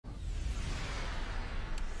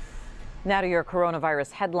Now to your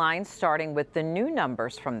coronavirus headlines, starting with the new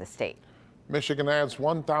numbers from the state. Michigan adds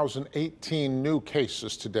 1,018 new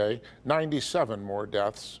cases today, 97 more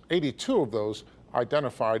deaths, 82 of those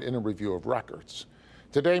identified in a review of records.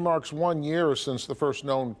 Today marks 1 year since the first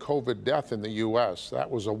known COVID death in the U.S.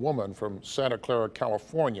 That was a woman from Santa Clara,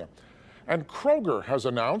 California. And Kroger has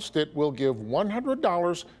announced it will give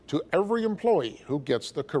 $100 to every employee who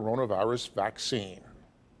gets the coronavirus vaccine.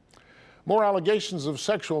 More allegations of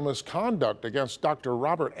sexual misconduct against Dr.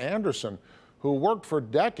 Robert Anderson, who worked for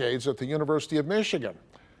decades at the University of Michigan.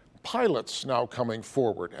 Pilots now coming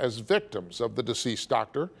forward as victims of the deceased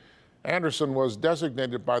doctor. Anderson was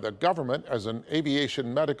designated by the government as an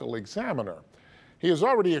aviation medical examiner. He is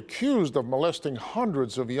already accused of molesting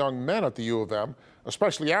hundreds of young men at the U of M,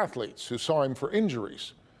 especially athletes who saw him for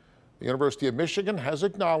injuries. The University of Michigan has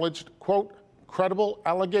acknowledged, quote, credible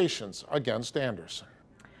allegations against Anderson.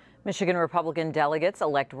 Michigan Republican delegates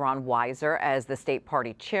elect Ron Weiser as the state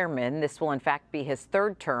party chairman. This will in fact be his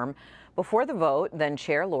third term. Before the vote, then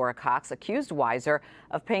Chair Laura Cox accused Weiser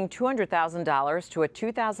of paying $200,000 to a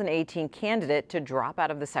 2018 candidate to drop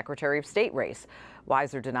out of the Secretary of State race.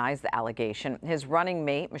 Weiser denies the allegation. His running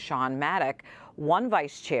mate, Meshawn Maddock, won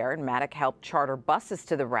vice chair, and Maddock helped charter buses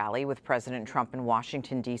to the rally with President Trump in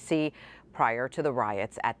Washington, D.C. prior to the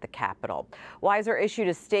riots at the Capitol. Weiser issued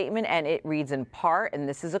a statement, and it reads in part, and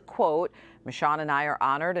this is a quote, Meshawn and I are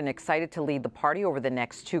honored and excited to lead the party over the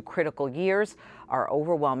next 2 critical years. Our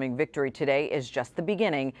overwhelming victory today is just the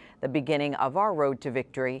beginning of our road to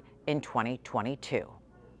victory in 2022.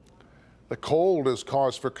 The cold is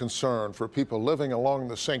cause for concern for people living along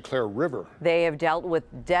the St. Clair River. They have dealt with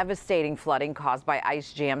devastating flooding caused by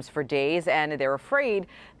ice jams for days, and they're afraid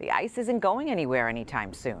the ice isn't going anywhere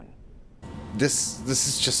anytime soon. This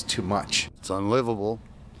is just too much. It's unlivable.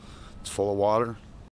 It's full of water.